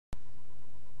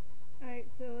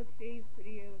So today's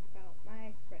video is about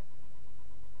my friends.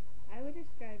 I would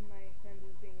describe my friends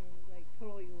as being like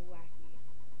totally wacky.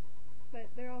 But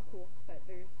they're all cool, but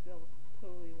they're still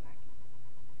totally wacky.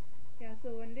 Yeah,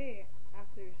 so one day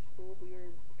after school we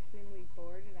were extremely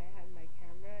bored and I had my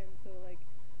camera, and so like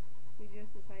we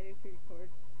just decided to record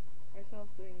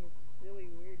ourselves doing really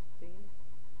weird things.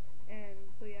 And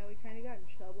so yeah, we kinda got in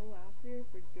trouble after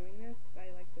for doing this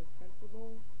by like the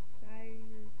principal guy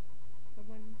or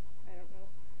someone, I don't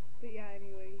know. But yeah,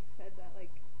 anyway, he said that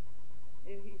like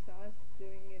if he saw us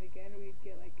doing it again, we'd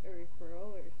get like a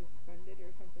referral or suspended or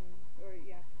something. Or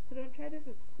yeah, so don't try this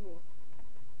at school.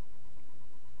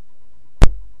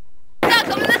 No,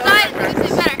 come on this side. This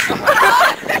is better.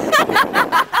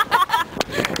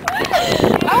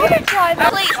 I want to try that.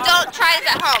 Please don't try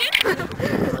this at home.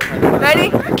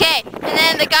 Ready? Okay, and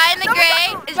then the guy in the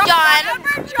gray is John.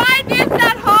 Never try this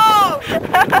at home.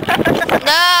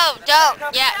 No, don't.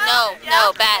 Yeah,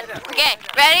 no, bad. Okay,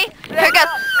 ready? Here it goes.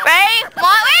 Ready?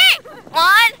 Wait!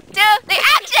 1, 2, 3,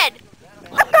 action!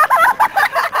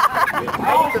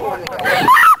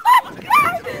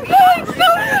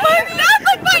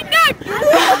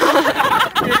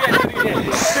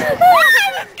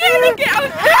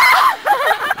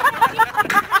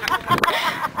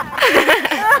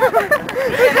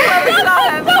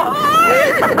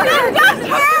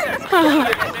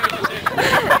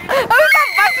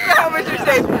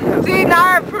 See, now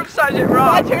I proof Sergeant wrong.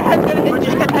 Watch your head's gonna hit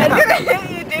you. Head's gonna hit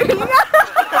you, dude. Give me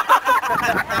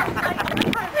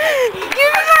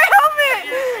my helmet!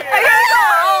 I gotta go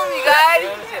home, you guys.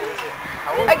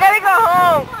 I gotta go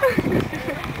home.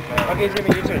 Okay, Jimmy,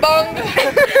 your turn. Bong.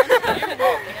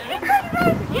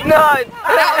 No.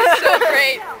 That was so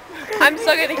great. I'm so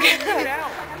gonna get it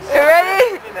out. You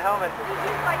ready? The helmet.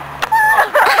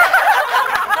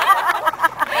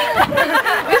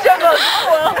 This one goes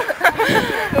well.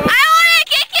 I want to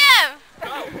kick him!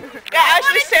 Yeah,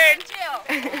 Ashley's turn.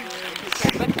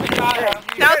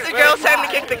 Now it's the girl's time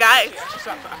to kick the guys.